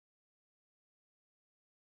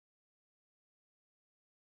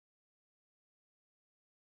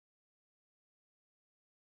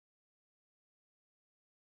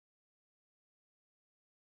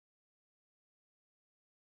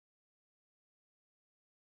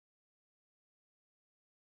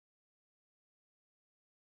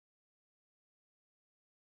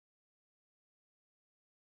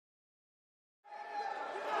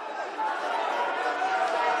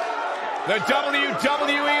The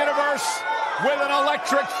WWE Universe with an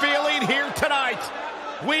electric feeling here tonight.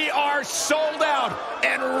 We are sold out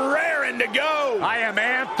and raring to go. I am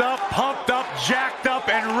amped up, pumped up, jacked up,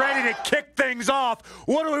 and ready to kick things off.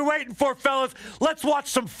 What are we waiting for, fellas? Let's watch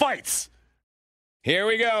some fights. Here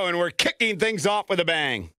we go, and we're kicking things off with a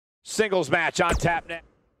bang. Singles match on tap now.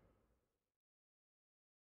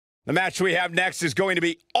 The match we have next is going to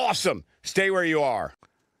be awesome. Stay where you are.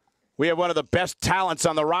 We have one of the best talents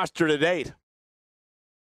on the roster to date.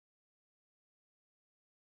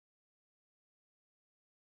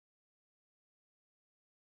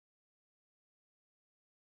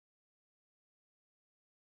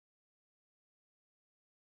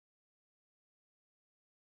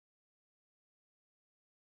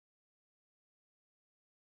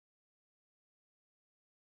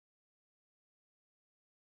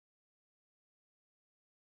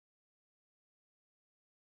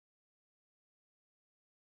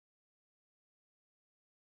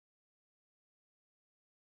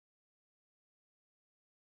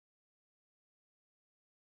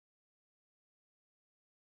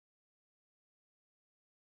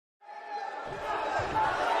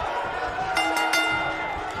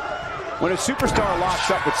 When a superstar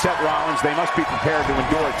locks up with Seth Rollins, they must be prepared to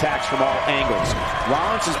endure attacks from all angles.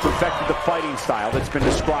 Rollins has perfected the fighting style that's been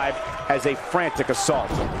described as a frantic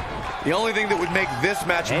assault. The only thing that would make this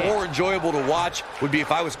match more enjoyable to watch would be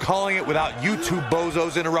if I was calling it without you two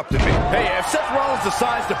bozos interrupting me. Hey, if Seth Rollins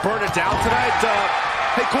decides to burn it down tonight,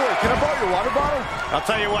 hey, Corey, can I borrow your water bottle? I'll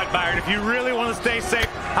tell you what, Byron, if you really want to stay safe,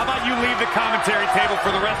 how about you leave the commentary table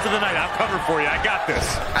for the rest of the night? I'll cover for you. I got this.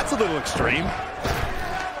 That's a little extreme.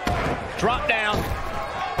 Drop down.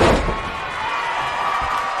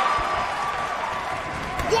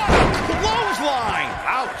 What a clothesline!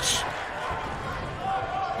 Ouch!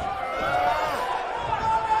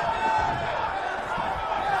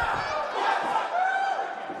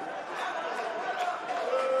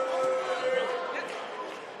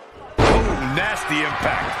 Oh, nasty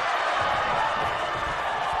impact.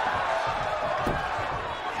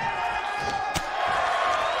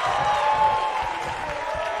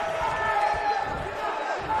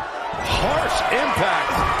 Impact.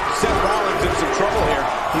 Seth Rollins in some trouble here.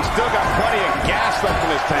 He's still got plenty of gas left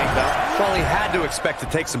in his tank, though. Well, he had to expect to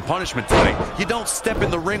take some punishment tonight. You don't step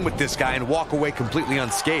in the ring with this guy and walk away completely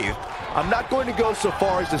unscathed. I'm not going to go so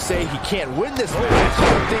far as to say he can't win this match,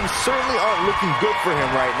 but things certainly aren't looking good for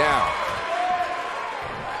him right now.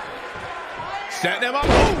 Setting him up.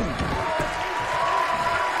 Boom!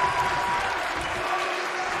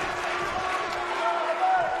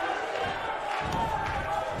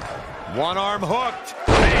 One arm hooked.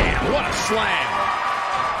 Man, what a slam.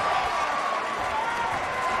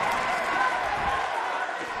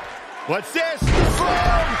 What's this?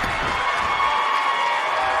 Slam!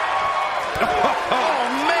 Oh,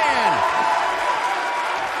 man!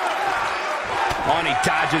 Oh, and he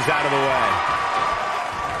dodges out of the way.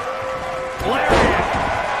 Lariat!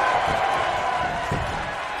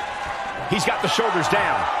 He's got the shoulders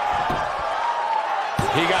down.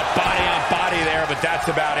 He got body on body there, but that's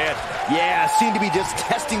about it. Yeah, seemed to be just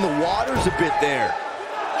testing the waters a bit there.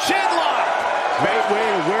 Chinlock! Great way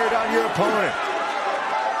to wear down your opponent.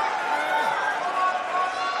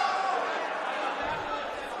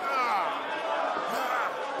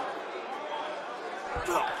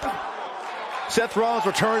 Seth Rollins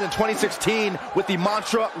returned in 2016 with the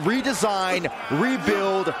mantra, redesign,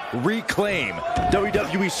 rebuild, reclaim.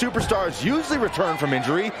 WWE superstars usually return from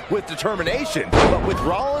injury with determination, but with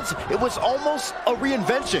Rollins, it was almost a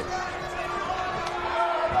reinvention.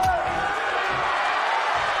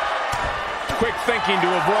 Quick thinking to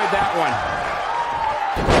avoid that one.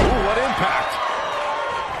 Ooh, what impact.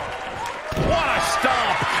 What a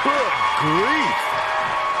stomp. Good grief.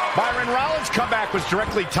 Byron, Rollins' comeback was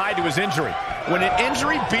directly tied to his injury. When an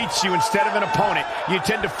injury beats you instead of an opponent, you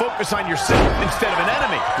tend to focus on yourself instead of an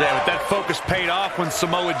enemy. Yeah, but that focus paid off when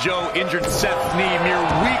Samoa Joe injured Seth's knee mere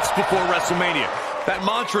weeks before WrestleMania. That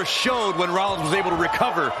mantra showed when Rollins was able to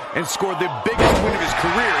recover and scored the biggest win of his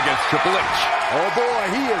career against Triple H. Oh boy,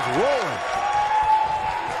 he is rolling.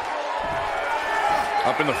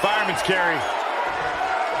 Up in the fireman's carry.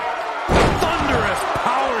 Thunderous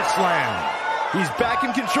power slam. He's back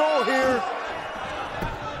in control here.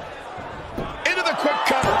 Into the quick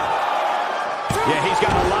cover. Yeah, he's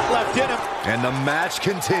got a lot left in him. And the match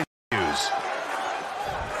continues.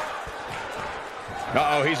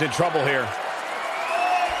 Uh-oh, he's in trouble here.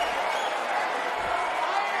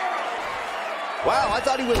 Wow, I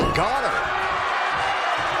thought he was a goner.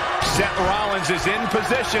 Seth Rollins is in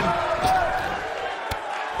position.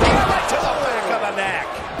 Right to the back of the neck.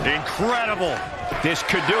 Incredible. This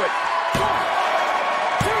could do it.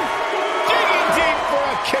 Digging deep for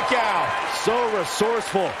a kick out. So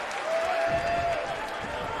resourceful.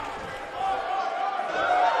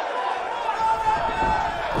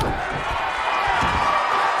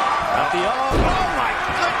 Out the arm. Oh my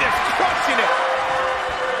goodness, crushing it.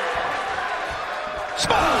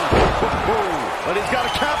 But he's got to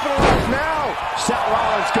capitalize now. Seth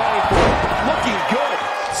Rollins going for it. Looking good.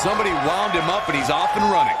 Somebody wound him up and he's off and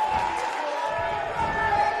running.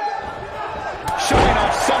 Showing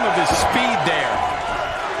off some of his speed there.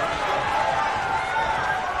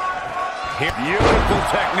 Beautiful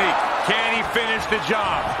technique. Can he finish the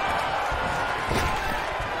job?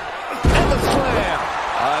 And the slam.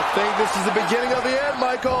 I think this is the beginning of the end,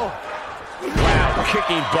 Michael. Wow,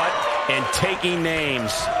 kicking butt and taking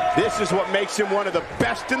names. This is what makes him one of the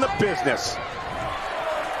best in the business.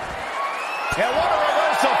 And what a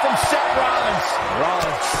reversal from Seth Rollins.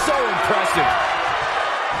 Rollins, so impressive.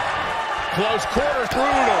 Close quarters.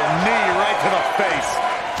 Brutal knee right to the face.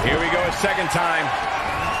 Here we go a second time.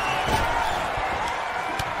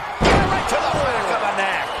 Right to the back of the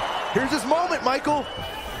neck. Here's his moment, Michael.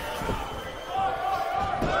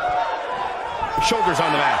 Shoulders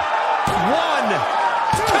on the mat. 1,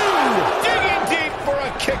 2. Digging deep for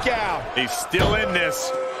a kick out. He's still in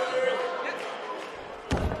this.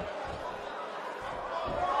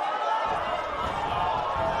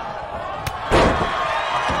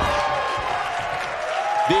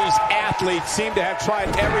 These athletes seem to have tried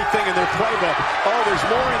everything in their playbook. Oh, there's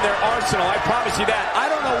more in their arsenal, I promise you that. I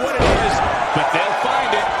don't know what it is, but they'll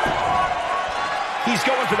find it. He's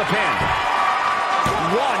going for the pin.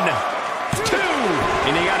 1, 2.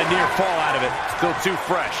 And he got a near fall out of it. Still too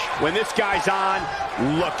fresh. When this guy's on,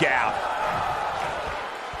 look out.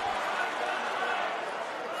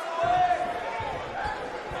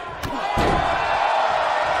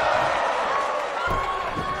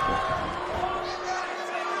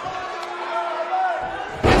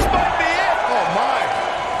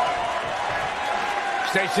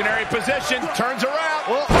 Stationary position, turns around.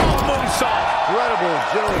 Oh, moonsault. Incredible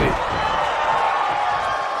agility.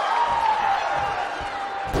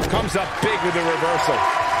 Comes up big with the reversal.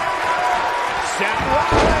 Seth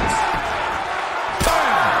Rollins.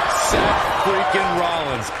 Seth freaking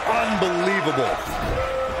Rollins. Unbelievable.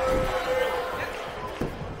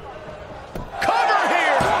 Cover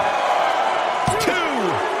here. 2,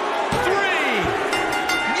 3.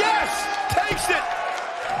 Yes, takes it.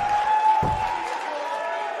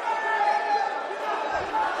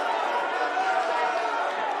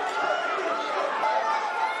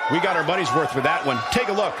 We got our money's worth for that one. Take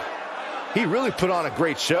a look. He really put on a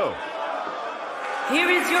great show.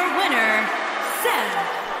 Here is your winner, Seth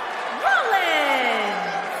Rollins.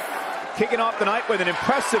 Kicking off the night with an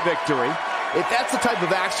impressive victory. If that's the type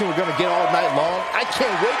of action we're going to get all night long, I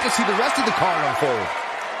can't wait to see the rest of the card unfold.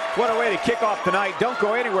 What a way to kick off the night. Don't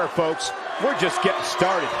go anywhere, folks. We're just getting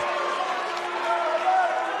started.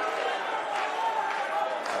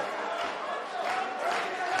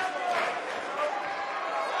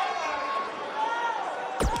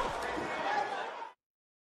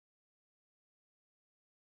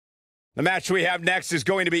 The match we have next is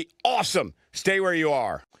going to be awesome. Stay where you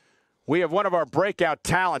are. We have one of our breakout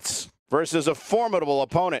talents versus a formidable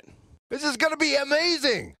opponent. This is going to be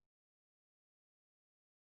amazing.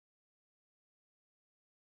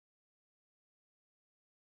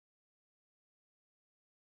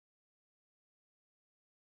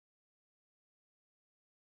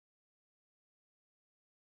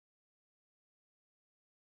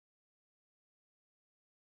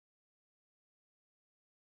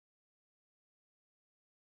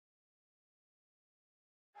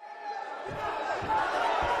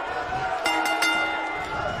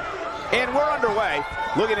 And we're underway.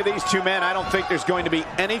 Looking at these two men, I don't think there's going to be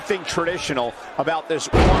anything traditional about this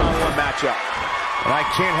one-on-one matchup. And I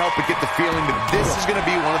can't help but get the feeling that this is going to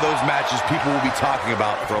be one of those matches people will be talking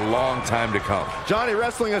about for a long time to come. Johnny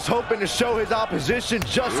Wrestling is hoping to show his opposition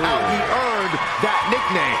just how he earned that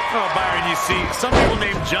nickname. Oh, Byron, you see, some people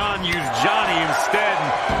named John use Johnny instead.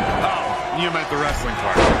 Oh, you meant the wrestling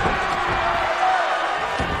part.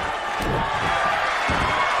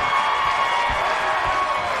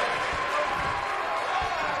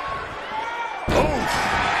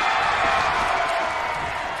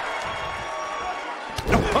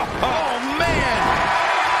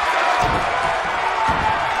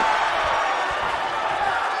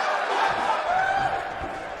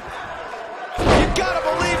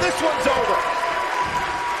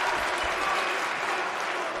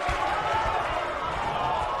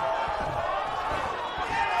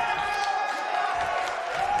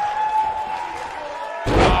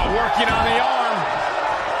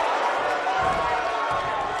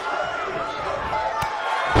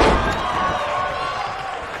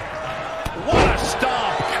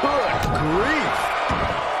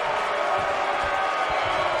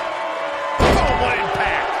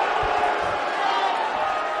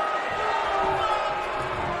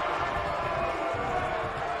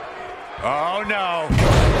 Oh, no.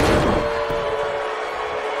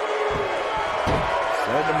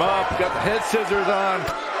 Setting him up. Got the head scissors on.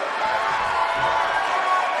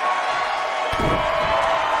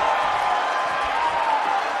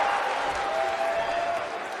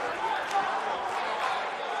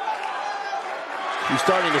 He's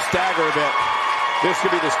starting to stagger a bit. This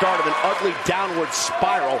could be the start of an ugly downward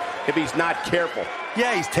spiral if he's not careful.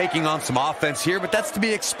 Yeah, he's taking on some offense here, but that's to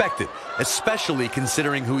be expected, especially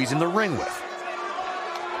considering who he's in the ring with.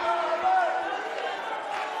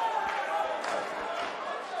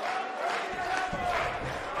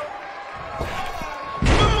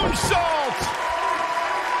 Moonsault!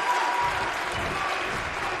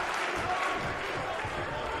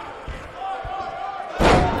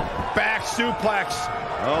 Back suplex.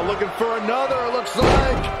 Oh, looking for another, it looks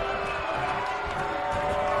like.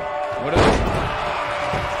 What is it?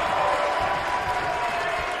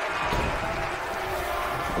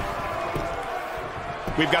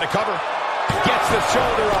 We've got a cover. Gets the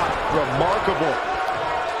shoulder up. Remarkable.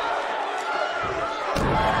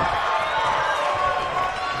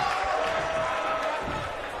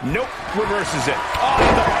 Nope. Reverses it. Off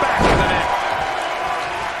the back of the neck.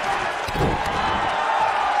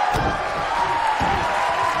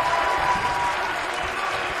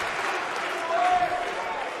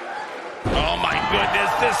 Oh, my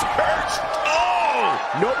goodness. This hurts. Oh!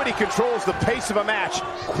 Nobody controls the pace of a match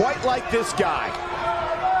quite like this guy.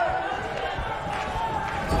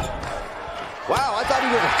 Wow, I thought he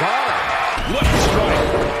was a goner. What a strike.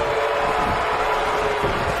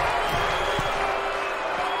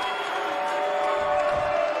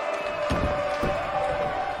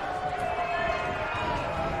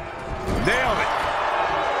 Nailed it.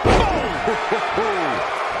 Boom!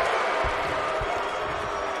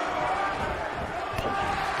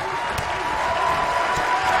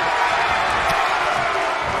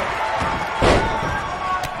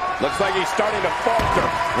 Looks like he's starting to falter.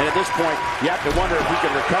 And at this point, you have to wonder if he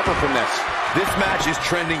can recover from this. This match is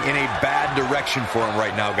trending in a bad direction for him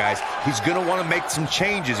right now, guys. He's going to want to make some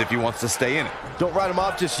changes if he wants to stay in it. Don't write him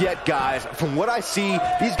off just yet, guys. From what I see,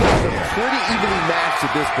 these guys are pretty evenly matched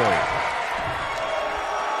at this point.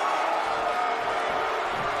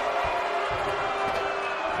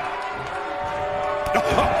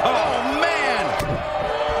 Oh, man!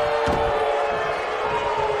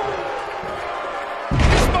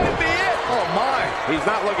 This might be it! Oh, my. He's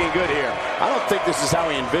not looking good here. I don't think this is how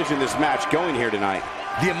he envisioned this match going here tonight.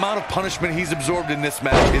 The amount of punishment he's absorbed in this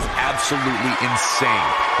match is absolutely insane.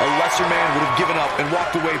 A lesser man would have given up and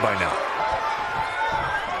walked away by now.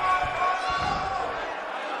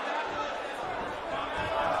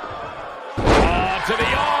 To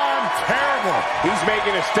the arm. Terrible. He's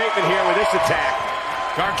making a statement here with this attack.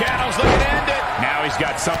 Gargano's looking to end it. Now he's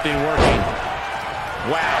got something working.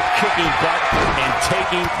 Wow, kicking butt and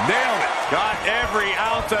taking. Nailed it. Got every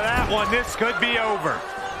ounce of that one. This could be over.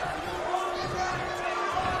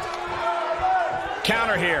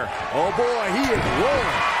 Counter here. Oh, boy, he is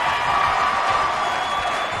rolling.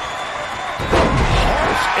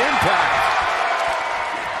 Harsh impact.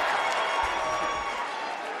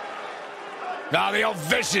 Now the old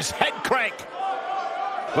vicious head crank.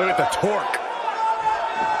 Look at the torque.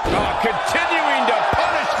 Oh, continuing to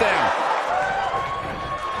punish them.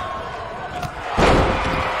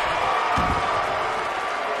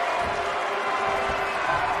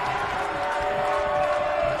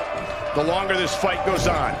 The longer this fight goes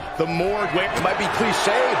on, the more... It might be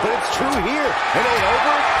cliche, but it's true here. It ain't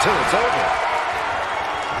over till it's over.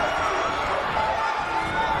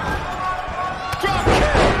 Drop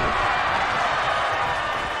kick!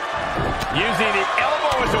 Using the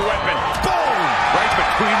elbow as a weapon. Boom! Right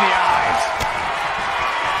between the eyes.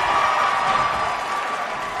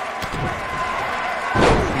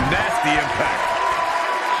 Nasty impact.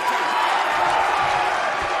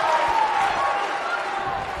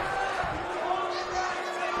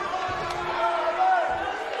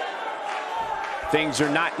 Things are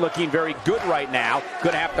not looking very good right now.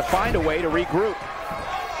 Gonna have to find a way to regroup.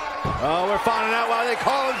 Oh, we're finding out why they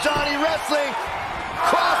call him Johnny Wrestling.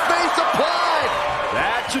 Crossface applied.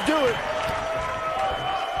 That should do it.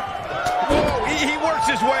 Whoa, he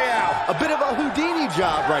works his way out. A bit of a Houdini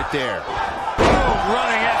job right there. Oh,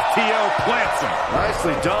 running STO plants him.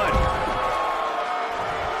 Nicely done.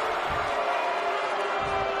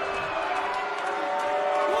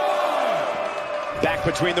 Back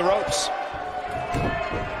between the ropes.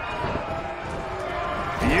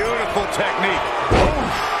 Beautiful technique.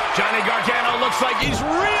 Oof. Johnny Gargano looks like he's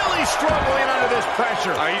really struggling under this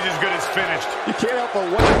pressure. Oh, he's as good as finished. You can't help but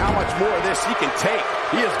wonder how much more of this he can take.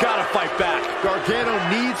 He has got to fight back. Gargano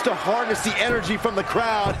needs wants to harness the energy from the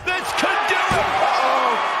crowd. This could do it!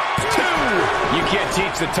 You can't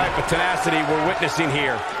teach the type of tenacity we're witnessing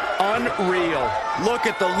here. Unreal. Look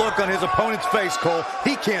at the look on his opponent's face, Cole.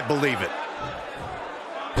 He can't believe it.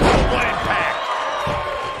 What impact!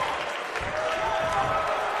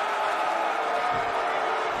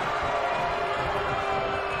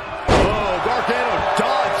 Oh, Gargano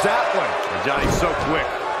dodged that one. And Johnny's so quick.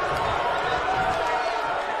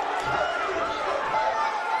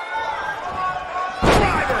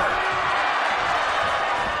 Driver!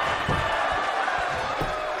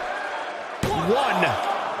 1,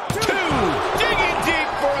 2, digging deep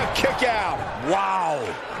for a kick out. Wow.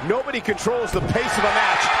 Nobody controls the pace of a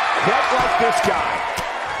match quite like this guy.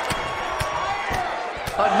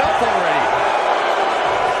 Enough already.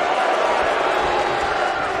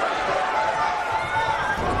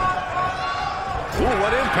 Ooh,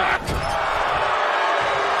 what impact.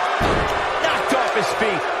 Knocked off his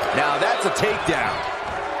feet. Now that's a takedown.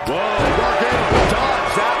 Whoa, Gargano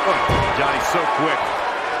dodged that one. Johnny's so quick.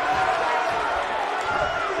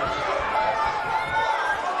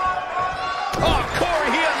 Oh, Corey,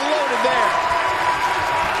 he unloaded there.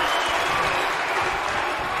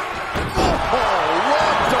 Oh,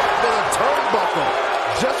 locked up with a turnbuckle.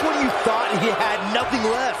 Just when you thought he had nothing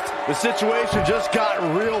left. The situation just got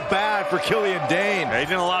real bad for Killian Dane.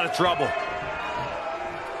 He's in a lot of trouble.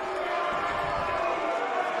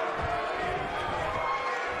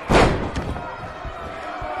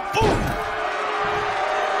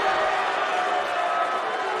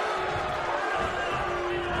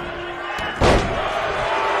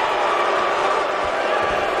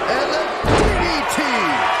 And the DDT.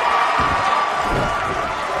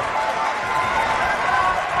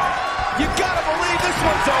 You gotta believe this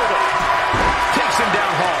one's over. Takes him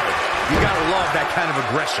down hard. You gotta love that kind of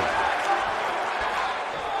aggression.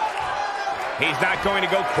 He's not going to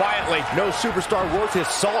go quietly. No superstar worth his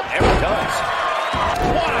salt ever does.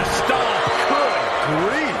 What a stomp. Good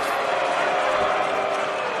grief.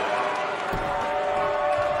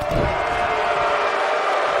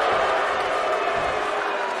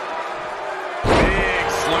 Big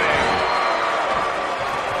slam.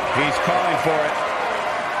 He's calling for it.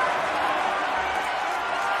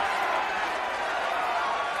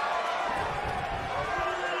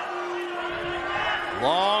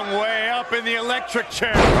 Long way up in the electric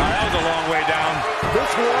chair. That was a long way down.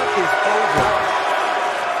 This one is over.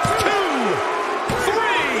 2,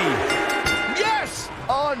 3. Yes!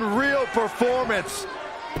 Unreal performance.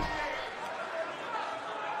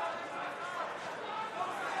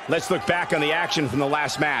 Let's look back on the action from the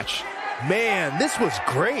last match. Man, this was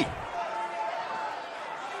great.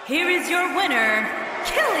 Here is your winner,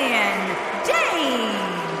 Killian Dane.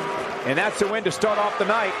 And that's a win to start off the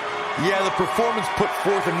night. Yeah, the performance put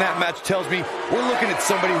forth in that match tells me we're looking at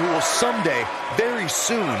somebody who will someday, very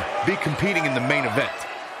soon, be competing in the main event.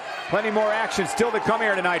 Plenty more action still to come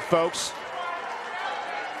here tonight, folks.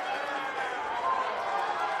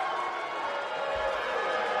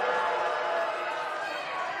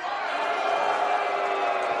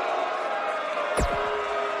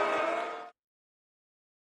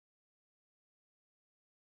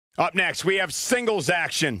 Up next, we have singles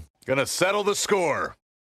action. Gonna settle the score.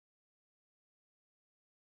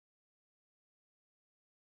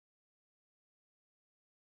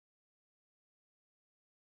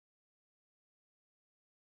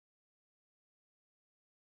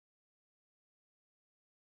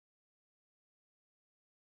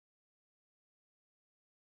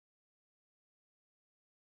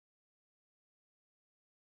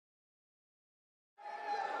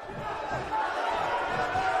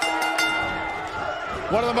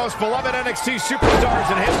 One of the most beloved NXT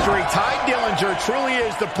superstars in history, Ty Dillinger truly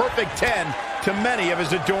is the perfect 10 to many of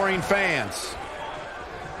his adoring fans.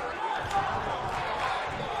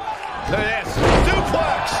 Look at this.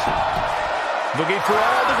 Suplex! Looking for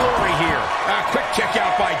all the glory here. A quick check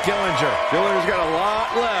out by Dillinger. Dillinger's got a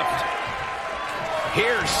lot left.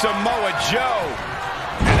 Here's Samoa Joe.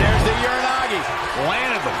 And there's the Uranagi.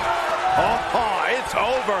 Landed them. Oh, it's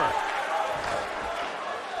over.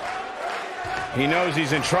 He knows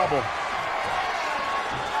he's in trouble.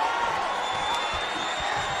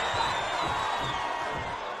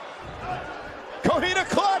 Coquina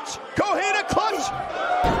clutch! Coquina clutch!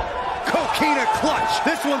 Coquina clutch.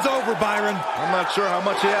 This one's over, Byron. I'm not sure how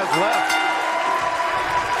much he has left.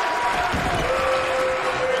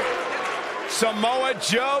 Samoa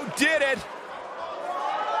Joe did it.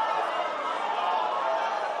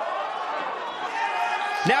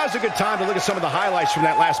 Now's a good time to look at some of the highlights from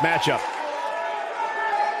that last matchup.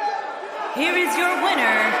 Here is your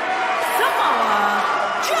winner, Samoa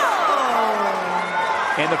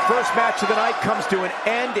Joe. And the first match of the night comes to an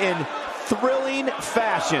end in thrilling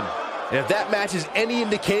fashion. And if that match is any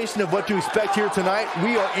indication of what to expect here tonight,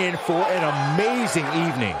 we are in for an amazing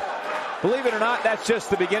evening. Believe it or not, that's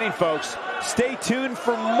just the beginning, folks. Stay tuned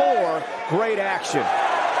for more great action.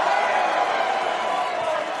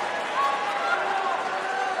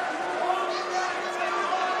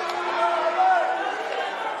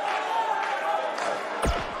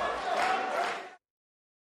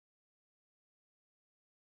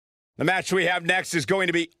 The match we have next is going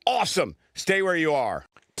to be awesome. Stay where you are.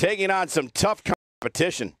 Taking on some tough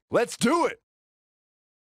competition. Let's do it.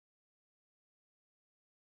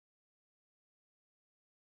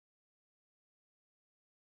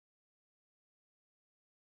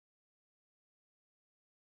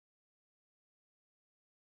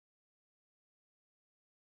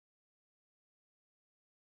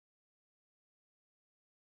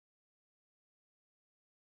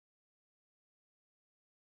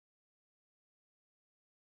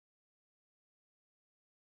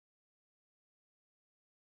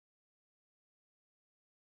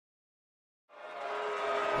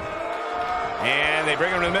 And they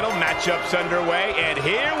bring him to the middle. Matchup's underway. And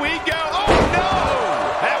here we go. Oh, no!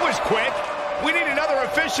 That was quick. We need another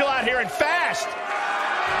official out here and fast.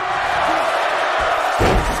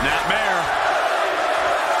 Snapmare.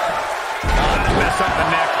 Oh, that mess up the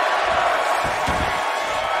neck.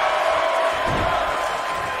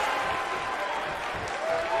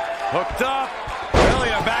 Hooked up.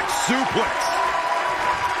 Really a back suplex.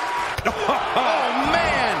 Oh,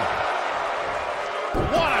 man!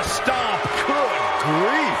 What a stomp. Good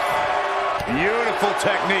grief. Beautiful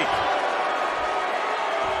technique.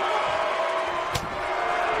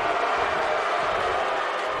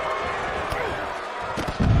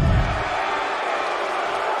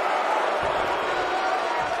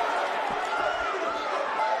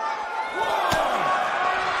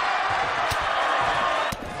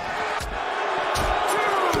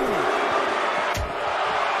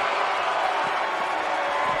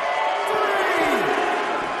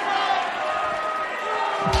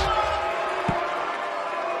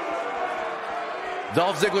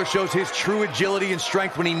 Dolph Ziggler shows his true agility and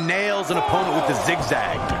strength when he nails an opponent with the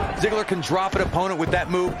zigzag. Ziggler can drop an opponent with that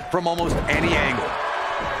move from almost any angle.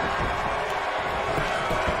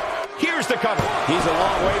 Here's the cover. He's a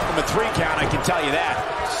long way from a 3 count, I can tell you that.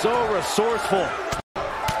 So resourceful.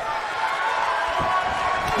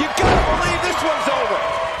 You gotta believe this one's over.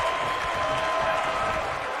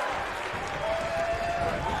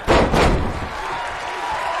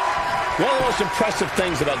 One of the most impressive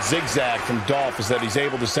things about zigzag from Dolph is that he's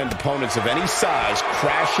able to send opponents of any size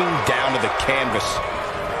crashing down to the canvas.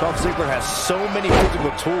 Dolph Ziggler has so many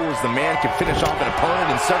physical tools, the man can finish off an opponent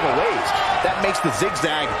in several ways. That makes the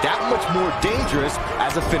zigzag that much more dangerous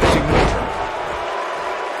as a finishing maneuver.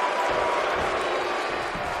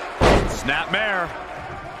 Snapmare.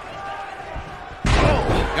 Oh,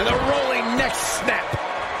 and the rolling neck snap.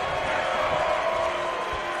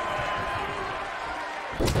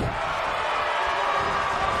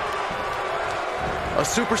 A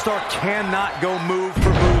superstar cannot go move for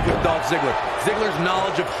move with Dolph Ziggler. Ziggler's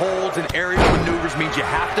knowledge of holds and aerial maneuvers means you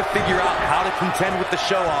have to figure out how to contend with the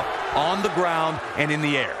show-off on the ground and in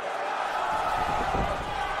the air.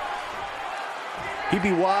 He'd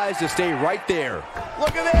be wise to stay right there.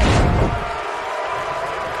 Look at this.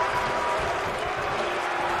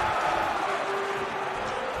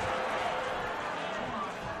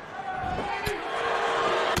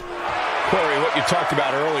 Corey, what you talked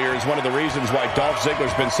about earlier is one of the reasons why Dolph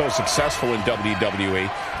Ziggler's been so successful in WWE.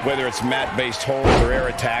 Whether it's mat-based holds or air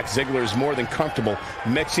attacks, Ziggler's more than comfortable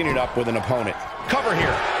mixing it up with an opponent. Cover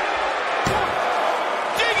here.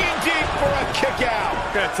 Digging deep for a kick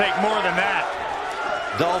out. Gonna take more than that.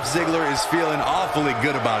 Dolph Ziggler is feeling awfully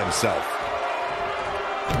good about himself.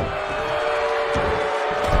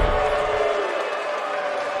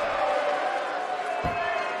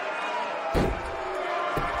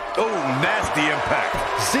 Oh, nasty impact.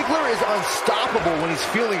 Ziggler is unstoppable when he's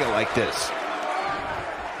feeling it like this.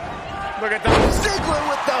 Look at that. Ziggler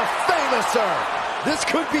with the famouser. This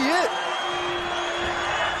could be it.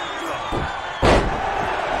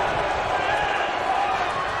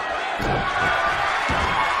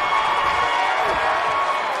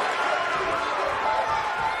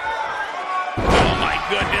 Oh, my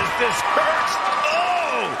goodness, this hurts.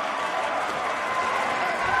 Oh!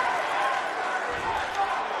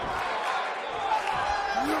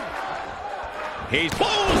 He's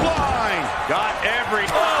clothesline. Got every...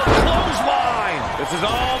 Oh, clothesline. This is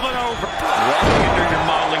all but over. Walking during your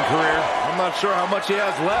modeling career. I'm not sure how much he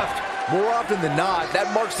has left. More often than not,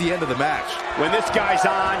 that marks the end of the match. When this guy's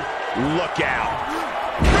on, look out.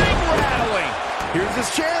 Ring rattling. Here's his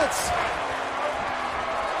chance.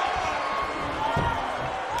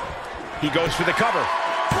 He goes for the cover.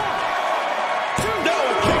 No,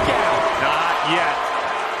 a kick out. Not yet.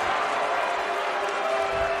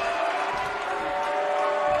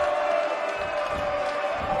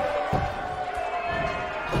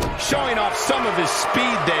 Showing off some of his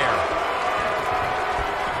speed there.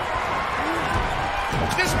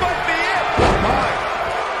 This might be it.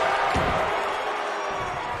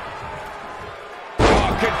 Oh,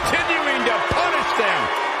 continuing to punish them.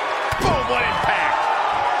 Boom, what impact.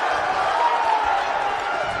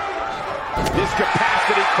 This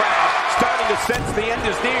capacity crowd starting to sense the end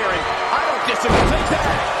is near, and I don't disagree. Take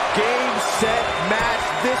that. Game, set, match.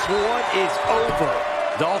 This one is over.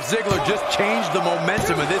 Dolph Ziggler just changed the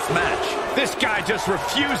momentum of this match. This guy just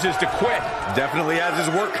refuses to quit. Definitely has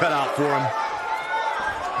his work cut out for him.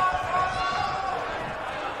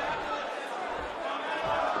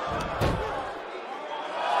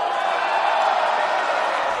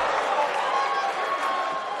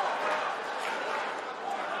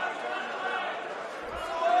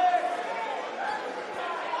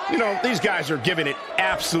 You know, these guys are giving it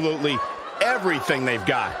absolutely everything they've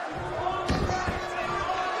got.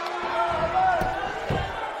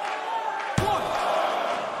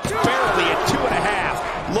 Barely at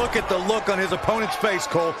 2.5. Look at the look on his opponent's face,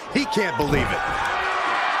 Cole. He can't believe it.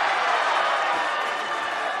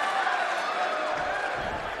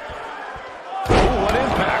 Oh, what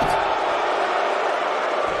impact.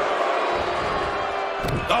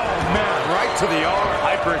 Oh, man, right to the arm.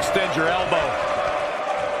 Hyperextend your elbow.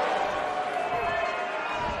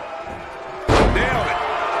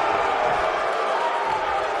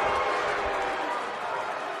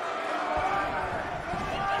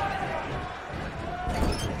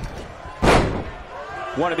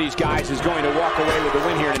 One of these guys is going to walk away with the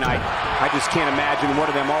win here tonight. I just can't imagine one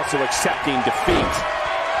of them also accepting defeat.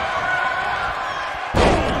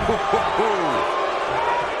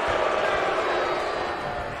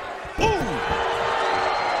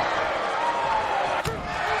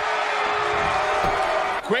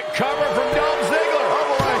 Quick cover from Dolph Ziggler. Oh,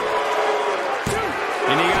 boy.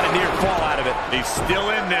 And he got a near fall out of it. He's still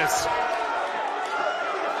in this.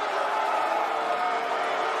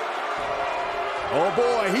 Oh,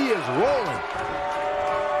 boy, he is rolling.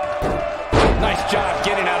 Nice job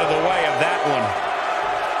getting out of the way of that one.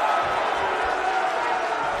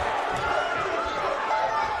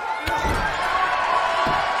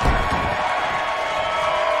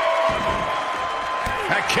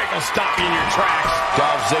 That kick will stop you in your tracks.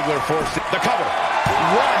 Dolph Ziggler forced it. The cover.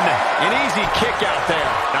 One. An easy kick out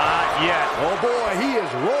there. Not yet. Oh, boy, he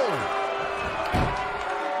is rolling.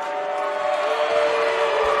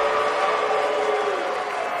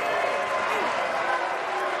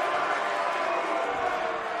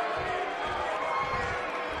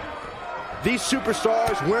 These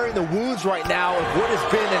superstars wearing the wounds right now of what has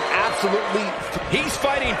been an absolutely... He's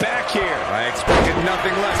fighting back here. I expected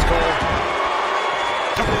nothing less, Cole.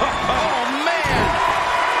 Oh, man!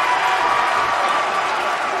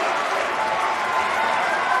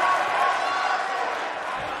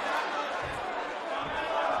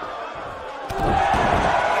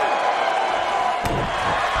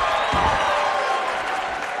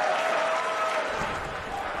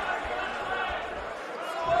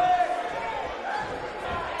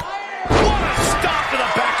 What a stop to the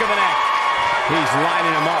back of the neck. He's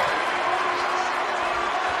lining him up.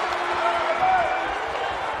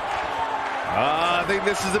 I think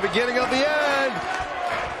this is the beginning of the end.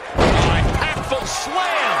 Impactful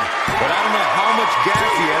slam. But I don't know how much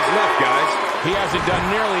gas he has left, guys. He hasn't done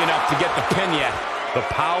nearly enough to get the pin yet. The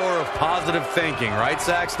power of positive thinking, right,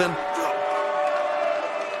 Saxton?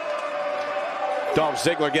 Dolph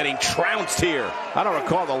Ziggler getting trounced here. I don't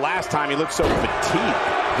recall the last time he looked so fatigued.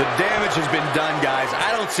 The damage has been done, guys.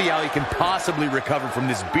 I don't see how he can possibly recover from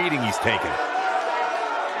this beating he's taken.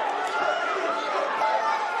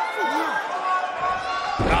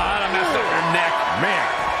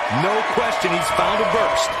 No question, he's found a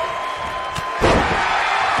burst.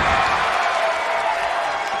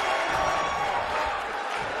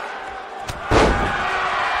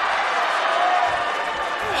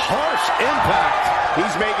 Harsh impact.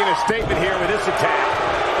 He's making a statement here with this attack.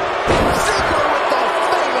 Ziggler with the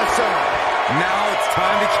finisher. Now it's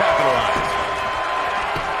time to capitalize.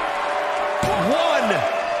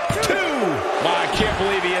 1, 2. I can't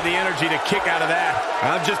believe he had the energy to kick out of that.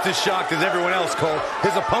 I'm just as shocked as everyone else, Cole,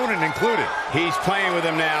 his opponent included. He's playing with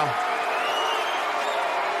him now.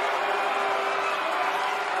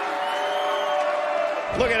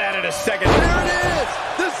 Looking at it a second. There it is,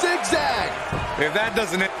 the zigzag. If that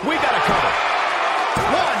doesn't... We got a cover.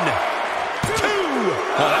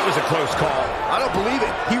 close call. I don't believe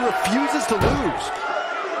it. He refuses to lose.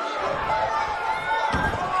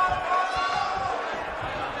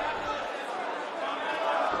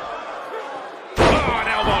 Oh, an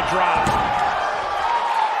elbow drop.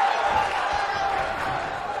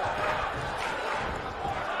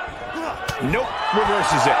 Nope,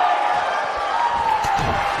 reverses it.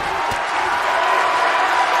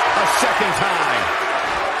 A second time.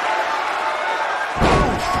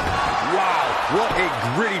 Wow, what a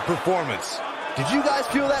gritty performance. Did you guys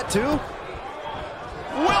feel that too?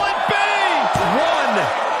 Will it be? 1,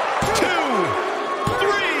 2,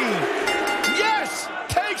 3. Yes,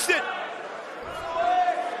 takes it.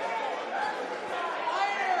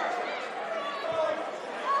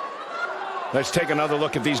 Let's take another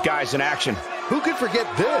look at these guys in action. Who could forget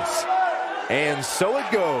this? And so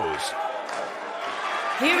it goes.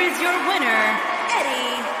 Here is your winner,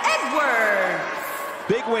 Eddie Edwards.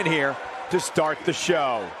 Big win here to start the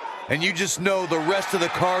show. And you just know the rest of the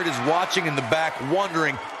card is watching in the back,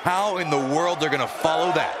 wondering how in the world they're going to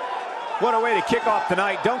follow that. What a way to kick off the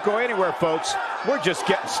night. Don't go anywhere, folks. We're just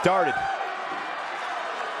getting started.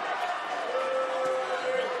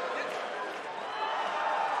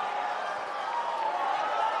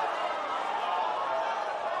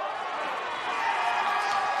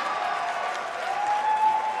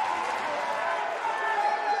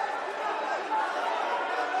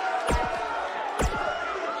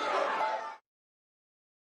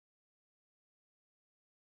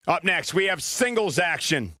 Up next, we have singles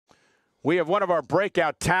action. We have one of our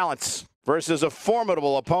breakout talents versus a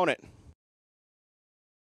formidable opponent.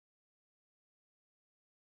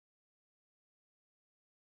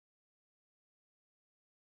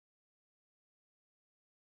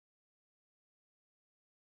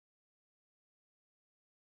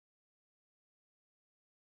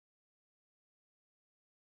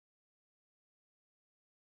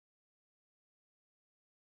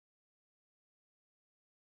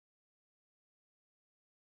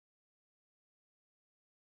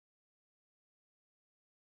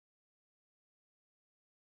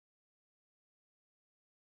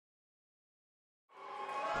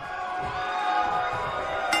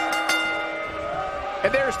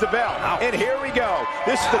 And there's the bell. And here we go.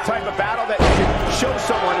 This is the type of battle that can show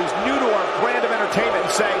someone who's new to our brand of entertainment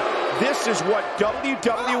and say, this is what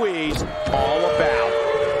WWE's all about.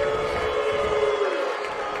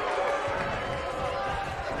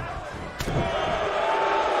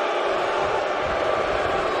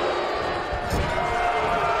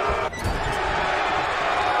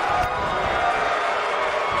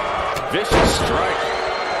 Vicious strike.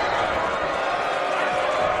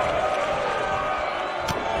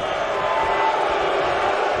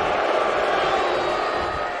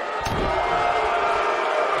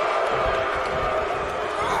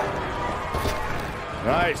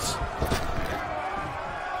 Nice.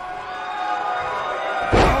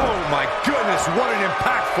 Oh my goodness, what an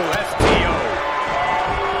impactful STO.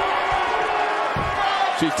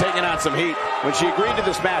 She's taking on some heat. When she agreed to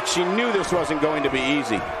this match, she knew this wasn't going to be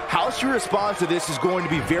easy. How she responds to this is going to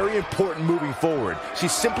be very important moving forward. She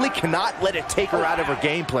simply cannot let it take her out of her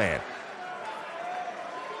game plan.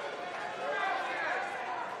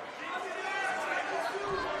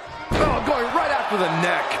 Oh, going right after the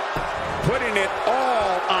neck. Putting it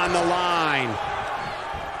all on the line.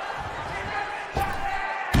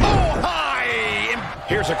 Oh, high!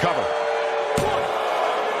 Here's a cover.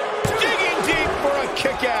 Digging deep for a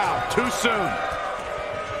kick out. Too soon.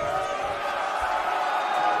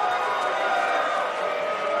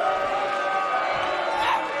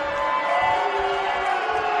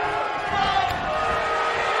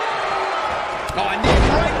 Oh, a knee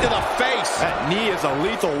right to the face. That knee is a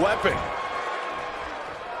lethal weapon.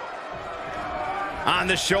 On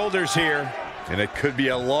the shoulders here. And it could be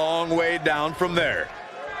a long way down from there.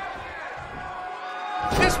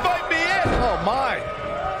 This might be it. Oh, my.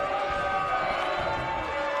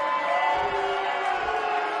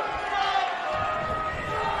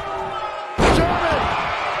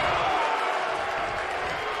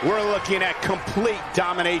 We're looking at complete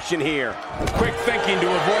domination here. Quick thinking to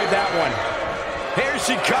avoid that one. Here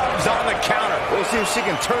she comes on the counter. We'll see if she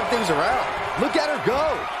can turn things around. Look at her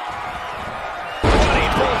go.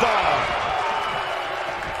 Running bulldog.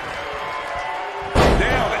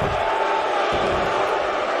 Nailed it.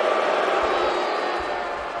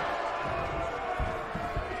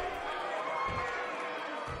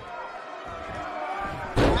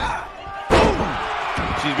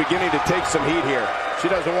 She's beginning to take some heat here. She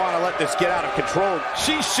doesn't want to let this get out of control.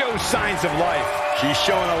 She shows signs of life. She's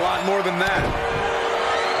showing a lot more than that.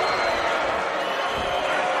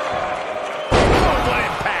 Oh, what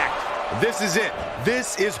impact. This is it.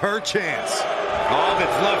 This is her chance. All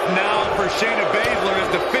that's left now for Shayna Baszler is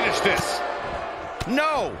to finish this.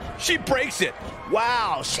 No, she breaks it.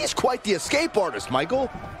 Wow, she's quite the escape artist, Michael.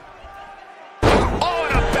 Oh,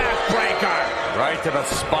 and a backbreaker. Right to the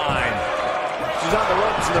spine. She's on the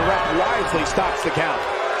ropes, and the ref wisely stops the count.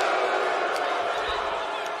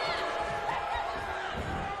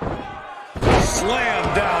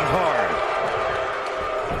 Slam down hard.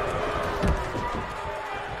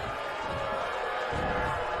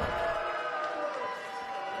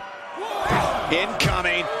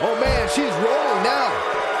 Incoming. Oh, man, she's rolling now.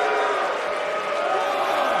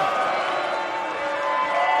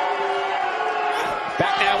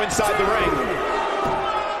 Back now inside the ring.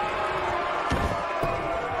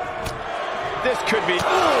 This could be...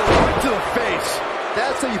 Right to the face.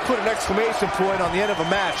 That's how you put an exclamation point on the end of a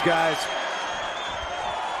match, guys.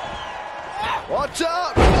 Watch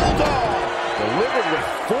out! Bulldog! Delivered with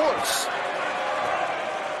force.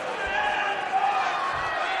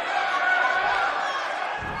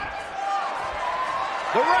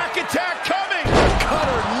 The rack attack coming. The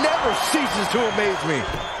cutter never ceases to amaze me.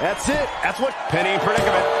 That's it. That's what... Penny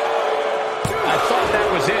predicament. I thought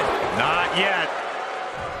that was it. Not yet.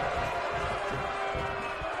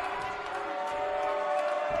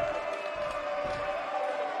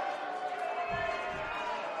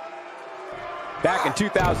 Back in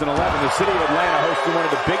 2011, the city of Atlanta hosted one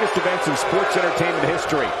of the biggest events in sports entertainment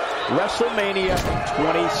history, WrestleMania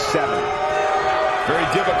 27. Very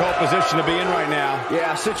difficult position to be in right now.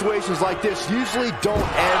 Yeah, situations like this usually don't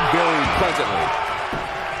end very pleasantly.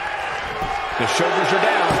 The shoulders are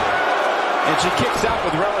down. And she kicks out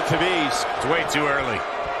with relative ease. It's way too early.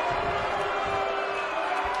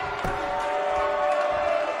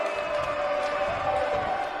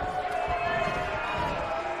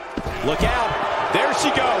 Look out. There she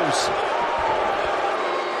goes.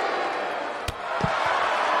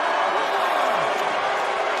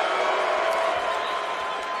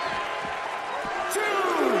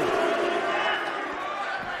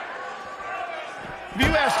 If you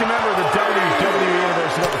ask a member of the WWE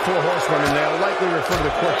Universe about the Four Horsewomen, they'll likely refer to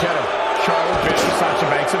the quartet of Charlotte, Bayley, Sasha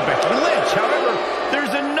Banks, and Becky Lynch. However,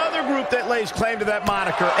 there's another group that lays claim to that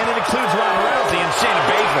moniker, and it includes Ronda Rousey and Shayna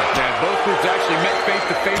Baszler. Yeah, both groups actually met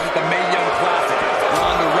face-to-face at the Mae Young Classic.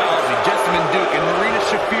 Ronda Rousey, Jessamine Duke, and Marina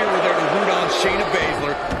Shafir were there to root on Shayna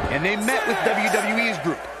Baszler, and they met with WWE's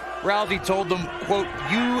group. Rousey told them, quote,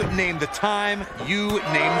 "You name the time, you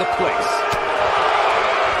name the place."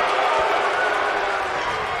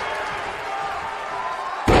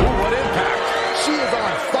 What impact! She is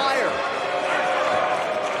on fire!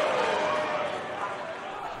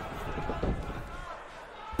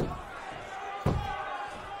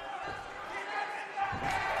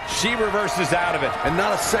 She reverses out of it. And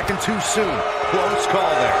not a second too soon. Close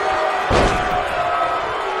call there.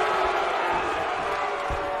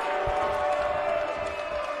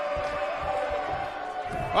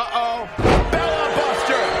 Uh-oh. Bella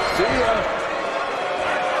Buster. See ya.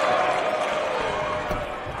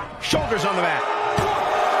 Shoulders on the mat.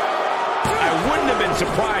 I wouldn't have been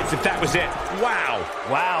surprised if that was it. Wow.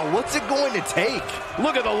 Wow, what's it going to take?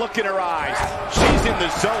 Look at the look in her eyes. She's in the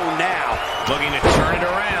zone now. Looking to turn it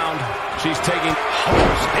around. She's taking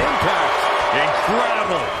harsh impact.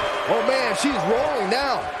 Incredible. Oh, man, she's rolling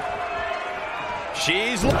now.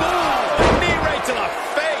 She's... Boom! Knee right to the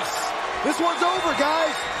face. This one's over,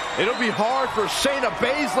 guys. It'll be hard for Shayna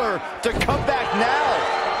Baszler to come back now.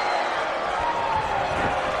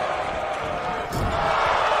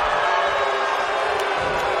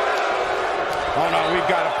 Oh, no, we've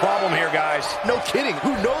got a problem here, guys. No kidding.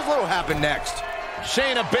 Who knows what'll happen next?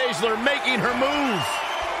 Shayna Baszler making her move.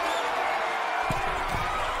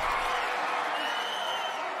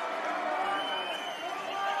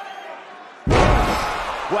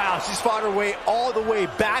 Wow, she's fought her way all the way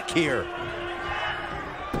back here.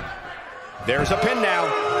 There's a pin now. 1,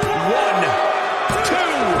 2.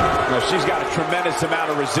 Well, she's got a tremendous amount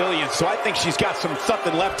of resilience, so I think she's got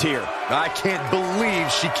something left here. I can't believe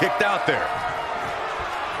she kicked out there.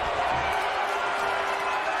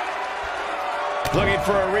 Looking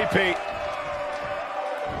for a repeat.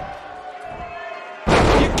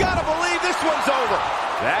 You gotta believe this one's over.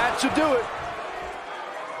 That should do it.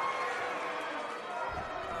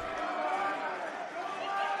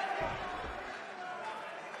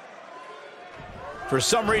 For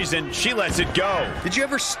some reason, she lets it go. Did you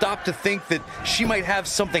ever stop to think that she might have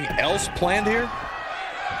something else planned here?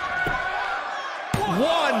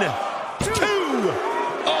 1, 2.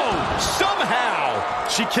 Oh, somehow.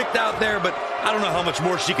 She kicked out there, but I don't know how much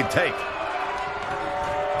more she can take.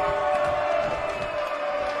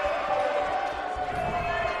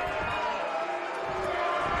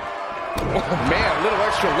 Oh, man, a little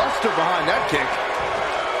extra luster behind that kick.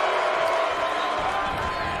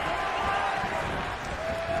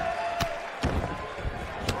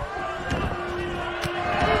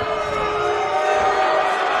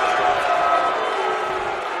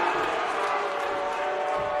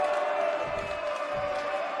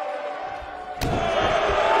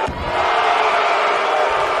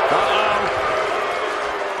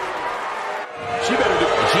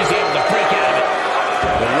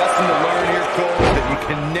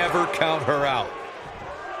 Never count her out.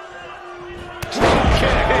 Drop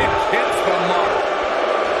kick hits the mark.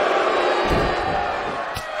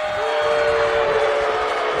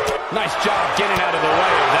 Nice job getting out of the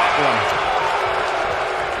way of that one.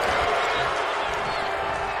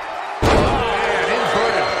 Oh, man,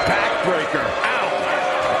 inverted backbreaker. Ow.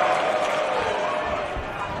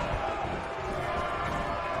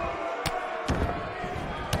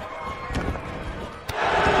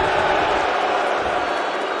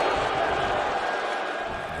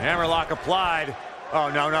 Hammerlock applied. Oh,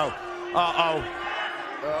 no, no. Uh-oh.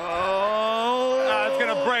 Oh, it's going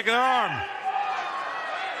to break her arm.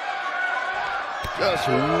 Just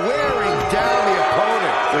wearing down the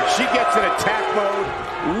opponent. When she gets in attack mode,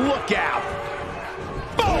 look out.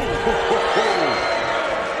 Boom!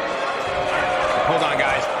 Hold on,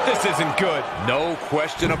 guys. This isn't good. No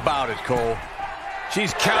question about it, Cole.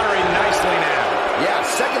 She's countering nicely now. Yeah, a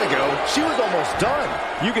second ago, she was almost done.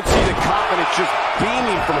 You can see the confidence just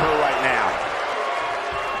beaming from her right now.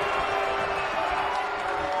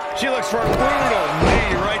 She looks for a brutal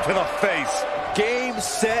knee right to the face. Game,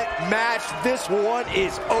 set, match. This one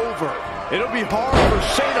is over. It'll be hard for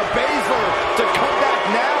Shayna Baszler to come back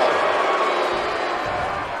now.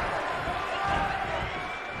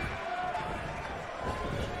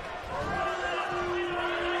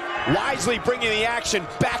 Wisely bringing the action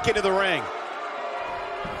back into the ring.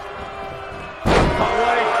 Oh,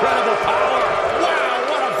 what incredible power. Wow,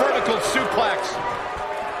 what a vertical suplex.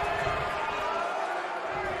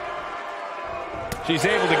 She's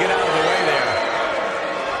able to get out of the way there.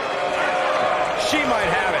 She might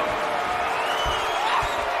have it.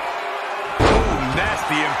 Boom,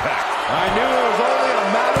 nasty impact. I knew it was only a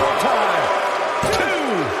matter of time.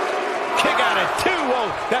 Two. Kick out at two. Whoa,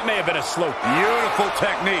 that may have been a slope. Beautiful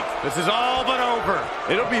technique. This is all but over.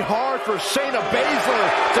 It'll be hard for Shayna Baszler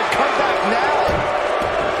to come back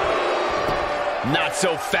now. Not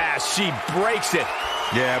so fast. She breaks it.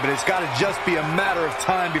 Yeah, but it's got to just be a matter of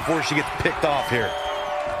time before she gets picked off here.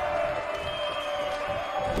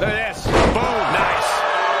 Look at this. Boom. Nice.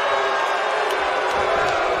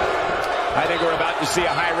 I think we're about to see a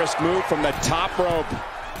high-risk move from the top rope.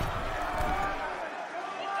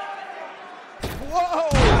 Whoa!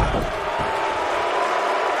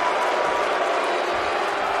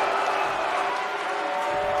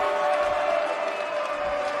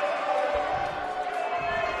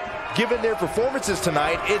 Given their performances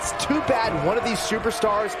tonight, it's too bad one of these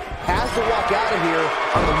superstars has to walk out of here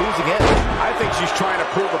on the losing end. I think she's trying to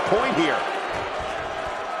prove a point here.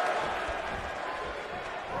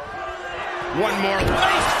 One more.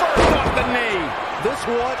 Face first off the knee. This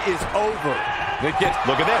one is over. Look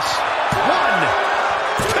at this. 1,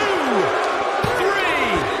 2,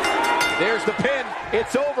 3. There's the pin.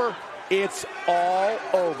 It's over. It's all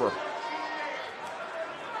over.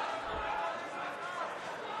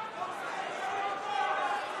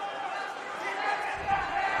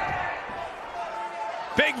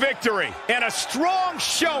 Big victory and a strong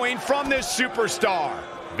showing from this superstar.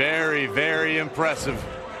 Very, very impressive.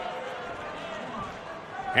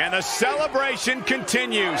 And the celebration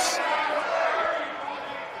continues.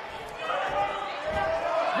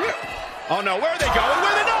 Oh no, where are they going?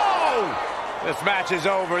 Where are they? No! This match is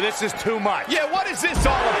over. This is too much. Yeah, what is this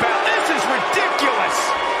all about? This is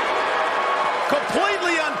ridiculous.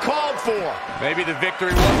 Completely uncalled for. Maybe the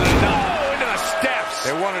victory wasn't enough. Oh, into the steps.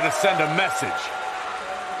 They wanted to send a message.